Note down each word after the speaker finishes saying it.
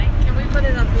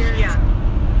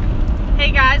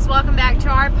Hey guys, welcome back to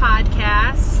our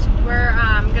podcast. We're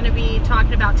going to be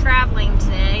talking about traveling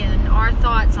today and our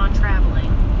thoughts on traveling.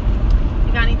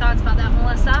 You got any thoughts about that,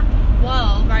 Melissa?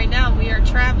 Well, right now we are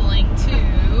traveling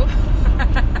to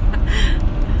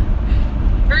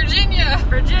Virginia.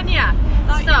 Virginia.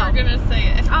 Thought you were going to say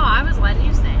it. Oh, I was letting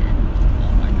you say it.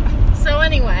 Oh my God. So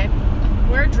anyway,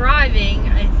 we're driving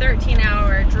a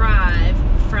 13-hour drive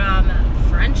from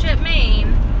Friendship,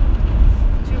 Maine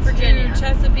to Virginia. To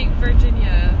Chesapeake,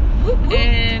 Virginia. Whoop, whoop.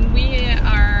 And we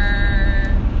are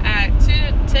at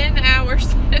 10 hours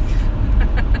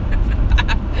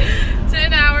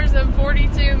 10 hours and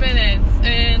 42 minutes.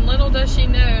 And little does she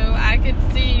know, I could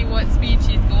see what speed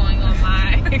she's going on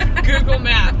my Google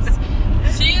Maps.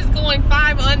 She is going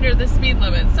 5 under the speed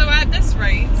limit. So at this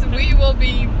rate, we will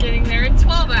be getting there in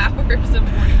 12 hours and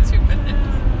 42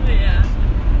 minutes. Yeah.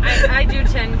 I do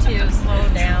tend to slow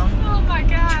down. Oh my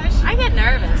gosh. I get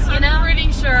nervous, you know? I'm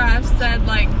pretty sure I've said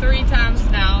like 3 times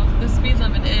now the speed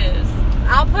limit is.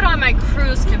 I'll put on my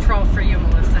cruise control for you,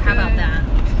 Melissa. How about that?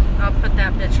 I'll put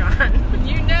that bitch on.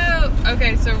 You know,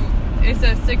 okay, so it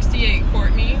says 68,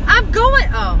 Courtney. I'm going,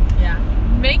 oh, yeah.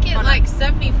 Make it Hold like on.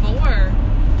 74.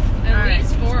 At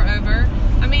least 4 over.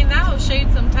 I mean, that'll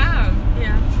shade some time.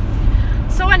 Yeah.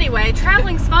 So anyway,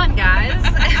 traveling's fun, guys.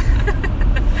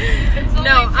 It's only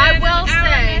No, been I an will hour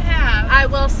say, and a half. I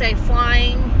will say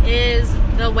flying is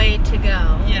the way to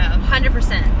go. Yeah.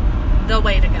 100% the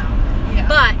way to go. Yeah.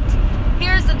 But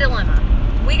here's the dilemma.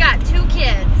 We got 2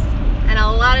 kids and a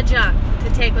lot of junk to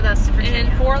take with us to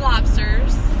Virginia. And 4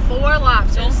 lobsters. 4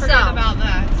 lobsters. Don't forget So, about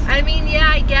that. I mean,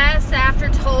 yeah, I guess after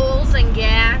tolls and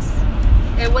gas,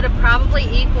 it would have probably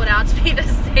equaled out to be the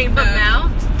same No.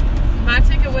 amount. My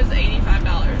ticket was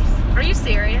 $85. Are you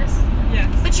serious? Yes.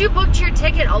 But you booked your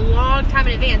ticket a long time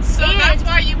in advance. So that's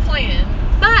why you plan.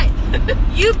 But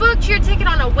you booked your ticket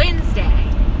on a Wednesday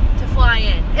to fly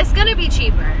in. It's going to be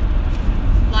cheaper.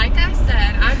 Like I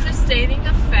said, I'm just stating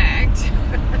a fact.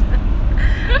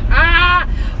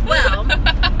 Well,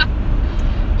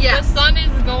 yes. The sun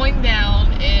is going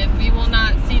down, and we will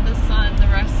not see the sun the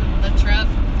rest of the trip.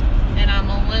 And I'm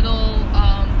a little,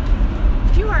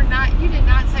 you did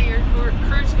not set your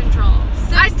cruise control.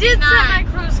 69. I did set my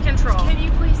cruise control. Can you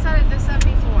please set it to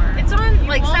 74? It's on You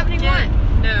like won't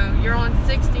 71. No, you're on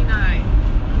 69.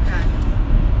 Okay.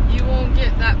 You won't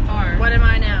get that far. What am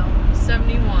I now?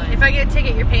 71. If I get a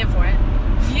ticket, you're paying for it.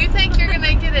 You think you're going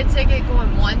to get a ticket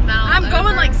going 1 mile I'm going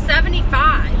over? like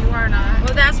 75. You are not.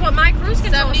 Well, that's what my cruise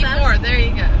control 74. says. There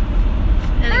you go.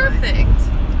 Anyway. Perfect.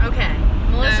 Okay.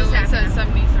 Melissa's No, it happy. says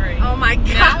 73. Oh my God.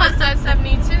 Now it says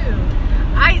 72.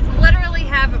 I literally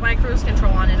have my cruise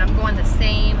control on and I'm going the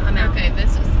same amount. Okay,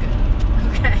 this is good.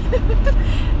 Okay.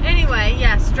 Anyway,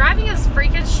 yes, driving is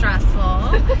freaking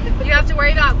stressful. You have to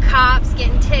worry about cops,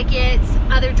 getting tickets,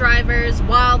 other drivers,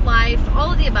 wildlife,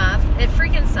 all of the above. It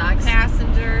freaking sucks.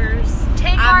 Passengers.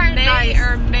 Take our I may advice.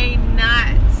 or may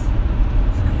not.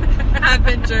 I've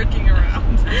been joking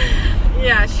around.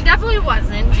 Yeah, she definitely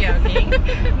wasn't joking.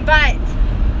 But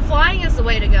flying is the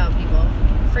way to go, people.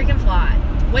 Freaking fly.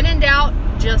 When in doubt,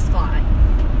 just fly.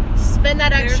 Spend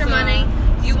that extra There's a money.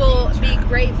 You will speed be trap.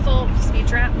 grateful. Speed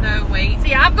trap? No, wait.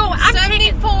 See, I'm taking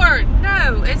 74.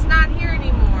 No, it's not here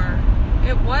anymore.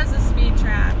 It was a speed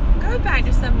trap. Go back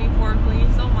to 74,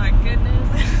 please. Oh my goodness.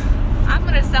 I'm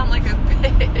going to sound like a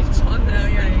bitch on this. No,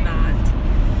 you're thing. not.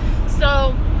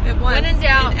 So, It was. when in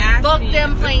doubt, It asked book me-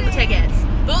 them plane tickets.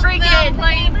 Book them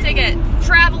plane tickets.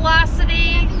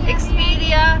 Travelocity,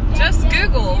 Expedia, Just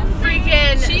Google.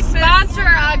 freaking Cheapest. sponsor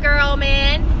a girl,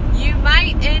 man. You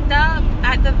might end up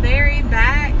at the very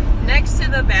back next to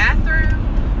the bathroom,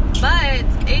 but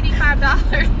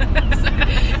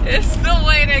 $85 is the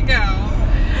way to go.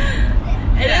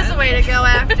 It is the way to go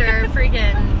after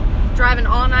freaking driving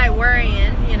all night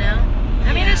worrying, you know.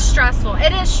 I mean, Yeah. it's stressful.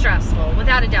 It is stressful.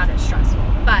 Without a doubt, it's stressful.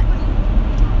 But,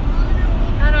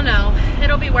 I don't know.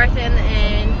 It'll be worth it in the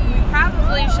end. We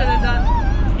probably should have done.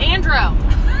 Andrew,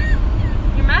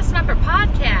 you're messing up our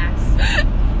podcast.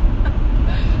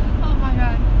 Oh my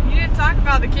God. You didn't talk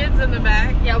about the kids in the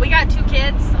back. Yeah, we got 2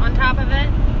 kids on top of it.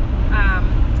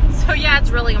 So yeah, it's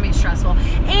really gonna be stressful.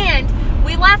 And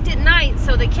we left at night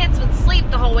so the kids would sleep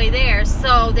the whole way there,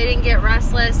 so they didn't get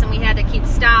restless and we had to keep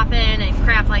stopping and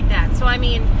crap like that. So I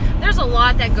mean, there's a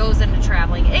lot that goes into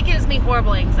traveling. It gives me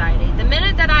horrible anxiety. The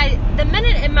minute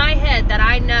in my head that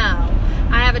I know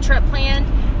I have a trip planned,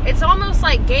 it's almost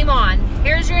like game on.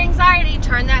 Here's your anxiety,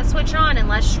 turn that switch on and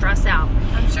let's stress out.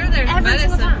 I'm sure there's Every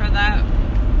single medicine time. for that.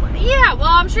 Yeah, well,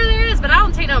 I'm sure there is, but I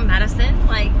don't take no medicine.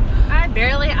 Like,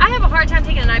 I have a hard time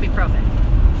taking an ibuprofen.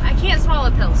 I can't swallow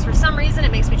pills. For some reason,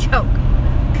 it makes me choke.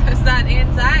 Because that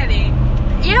anxiety.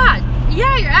 Yeah,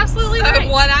 really So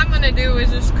nice. what I'm going to do is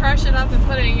just crush it up and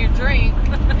put it in your drink.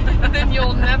 Then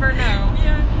you'll never know.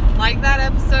 Yeah. Like that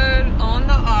episode on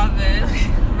The Office,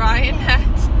 Ryan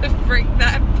had to break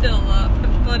that pill up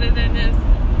and put it in his...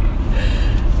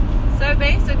 So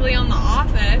basically on The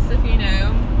Office, if you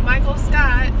know, Michael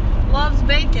Scott loves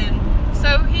bacon.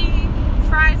 So he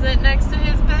fries it next to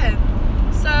his bed.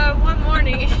 So one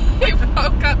morning he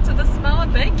woke up to the smell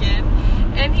of bacon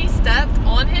and he stepped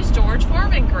on his George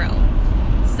Foreman grill.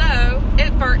 So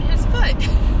it burnt his foot.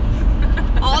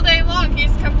 All day long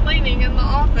he's complaining in the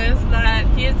office that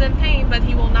he is in pain, but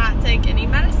he will not take any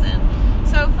medicine.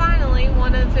 So finally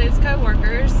one of his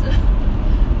coworkers...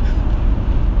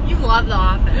 You love The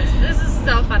Office. This is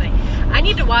so funny. I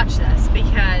need to watch this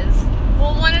because...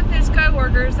 Well, one of his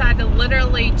coworkers had to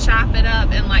literally chop it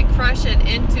up and like crush it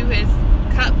into his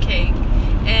cupcake.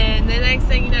 And the next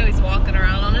thing you know, he's walking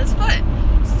around on his foot.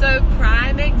 So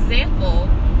prime example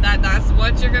that that's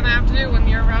what you're going to have to do when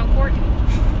you're around Courtney.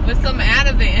 With some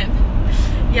Ativan.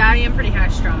 Yeah, I am pretty high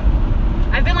strung.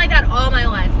 I've been like that all my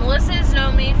life. Melissa has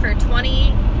known me for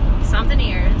 20-something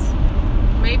years.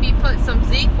 Maybe put some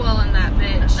ZQL in that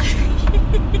bitch.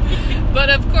 But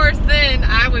of course then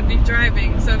I would be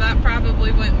driving, so that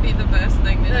probably wouldn't be the best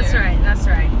thing to do. That's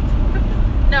right.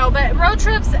 No, but road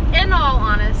trips, in all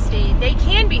honesty, they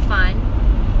can be fun.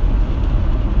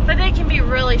 But they can be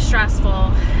really stressful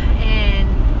and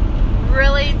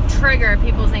really trigger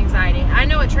people's anxiety. I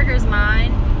know it triggers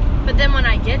mine, but then when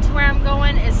I get to where I'm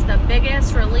going, it's the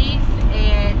biggest relief.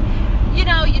 And, you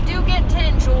know, you do get to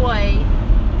enjoy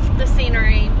the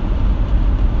scenery.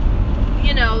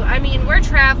 You know, I mean, we're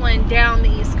traveling down the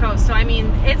East Coast, so I mean,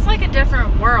 it's like a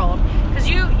different world. Because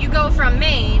you go from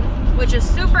Maine, which is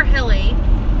super hilly,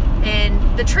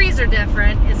 and the trees are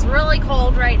different. It's really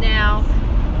cold right now.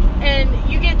 And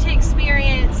you get to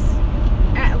experience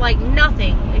like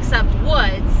nothing except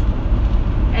woods,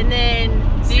 and then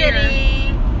Deer.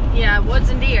 city, yeah, woods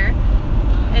and deer,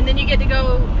 and then you get to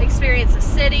go experience a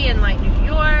city in like New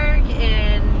York,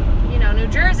 and you know, New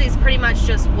Jersey's pretty much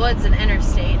just woods and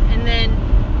interstate, and then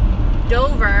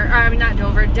Delaware. I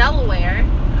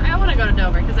want to go to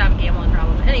Dover because I have a gambling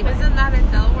problem. Anyway, Isn't that in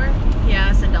Delaware? yeah,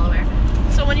 it's in Delaware.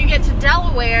 So when you get to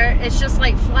Delaware, it's just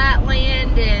like flat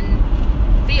land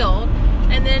and field.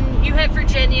 And then you hit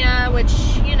Virginia, which,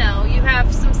 you know, you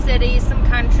have some cities, some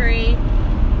country.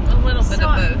 A little bit of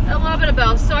both. A little bit of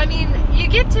both. So, I mean, you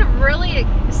get to really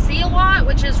see a lot,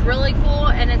 which is really cool.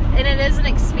 And it is an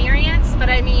experience. But,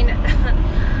 I mean,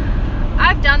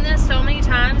 I've done this so many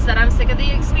times that I'm sick of the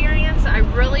experience. I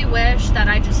really wish that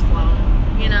I just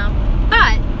flown, you know.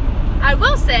 But I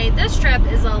will say this trip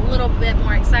is a little bit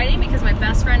more exciting because my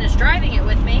best friend is driving it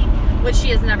with me, which she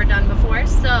has never done before.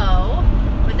 So,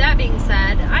 with that being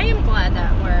said, I am glad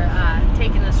that we're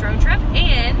taking this road trip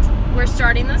and we're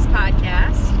starting this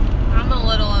podcast. I'm a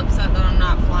little upset that I'm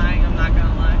not flying, I'm not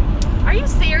gonna lie. Are you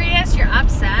serious? You're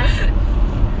upset?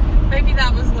 Maybe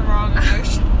that was the wrong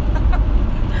emotion.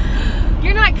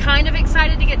 You're not kind of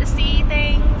excited to get to see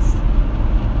things?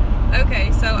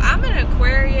 Okay, so I'm an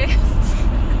Aquarius.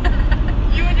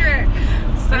 You and your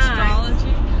signs.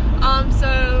 Astrology.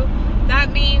 So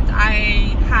that means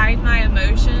I hide my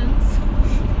emotions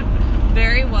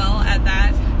very well at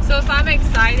that. So if I'm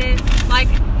excited, like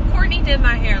Courtney did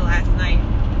my hair last night.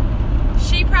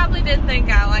 She probably didn't think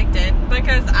I liked it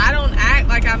because I don't act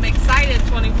like I'm excited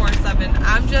 24/7.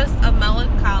 I'm just a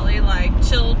melancholy, like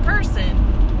chilled person.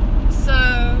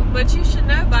 So, but you should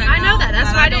know by now. I know that.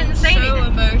 That's why I didn't say show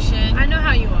anything. Emotion. I know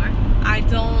how you are. I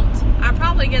don't. I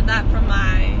probably get that from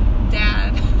my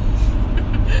dad.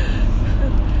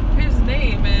 Whose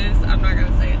name is, I'm not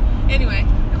gonna say it. Anyway,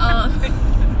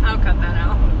 I'll cut that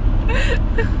out.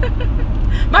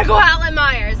 Michael Allen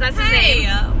Myers, that's his hey, name.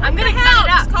 I'm gonna what the cut hell? it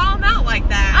out. Just call him out like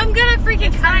that. I'm gonna freaking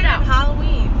It's cut not it out. even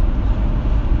Halloween.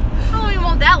 Halloween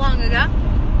wasn't that long ago.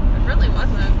 It really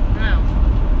wasn't. No.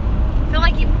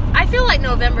 I feel like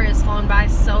November has flown by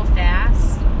so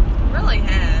fast. It really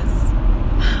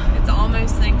has. It's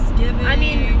almost Thanksgiving. I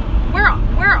mean, we're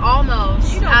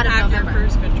almost you don't out of have November. your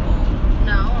cruise control.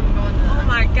 No, I'm going to. Oh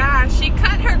my gosh, she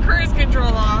cut her cruise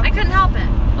control off. I couldn't help it.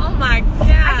 Oh my gosh.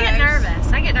 I get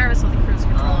nervous. I get nervous with the cruise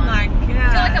control Oh on. my god. I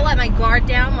feel like I let my guard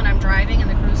down when I'm driving and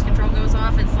the cruise control goes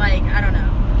off. It's like, I don't know.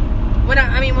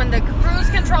 When the cruise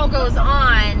control goes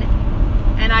on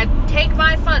and I take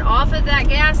my foot off of that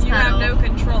gas You pedal. have no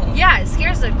control. Yeah, it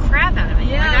scares the crap out of me.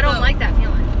 Yeah, like, I don't but- like that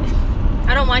feeling.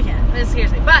 I don't like it. It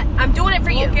scares me. But I'm doing it for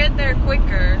you. We'll get there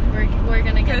quicker. We're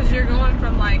going to get Because there. you're going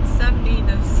from like 70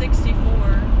 to 64.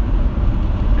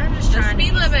 I'm just The trying speed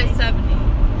to be limit is safe. 70.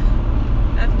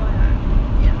 That's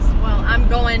why Yes. Well, I'm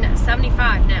going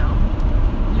 75 now.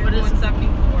 you're What is going it?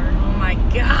 74. Oh my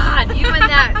God. You and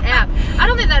that app. I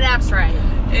don't think that app's right.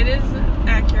 It is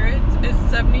accurate. It's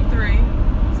 73,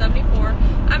 74.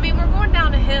 I mean, we're going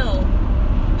down a hill.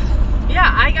 Yeah,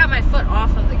 I got my foot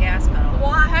off of the gas pedal.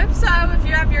 Well, I hope so if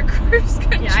you have your cruise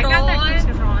control. Yeah, I got that cruise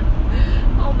control on.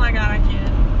 Oh my God, I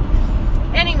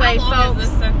can't. Anyway, How long folks, is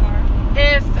this so far?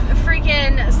 if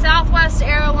freaking Southwest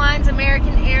Airlines,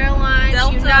 American Airlines,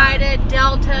 Delta. United,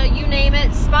 Delta, you name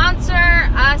it, sponsor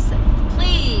us,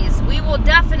 please. We will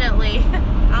definitely.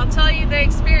 I'll tell you the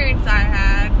experience I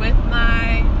had with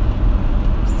my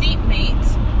seatmate.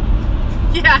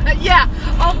 Yeah.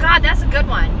 Oh God, that's a good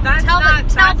one. That's tell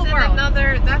that's the in world.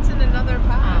 That's in another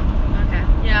pod. Oh,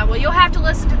 okay. Yeah. Well, you'll have to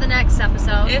listen to the next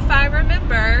episode. If I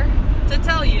remember to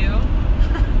tell you,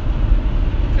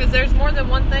 because there's more than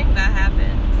one thing that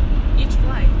happens each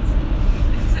flight.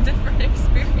 It's a different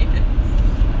experience.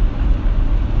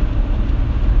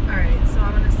 All right. So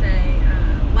I'm gonna say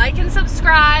like and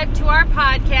subscribe to our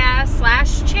podcast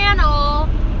 /channel.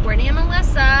 Courtney and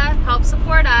Melissa help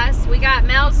support us. We got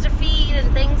mouths to feed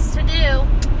and things to do.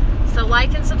 So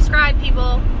like and subscribe,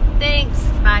 people. Thanks.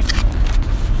 Bye.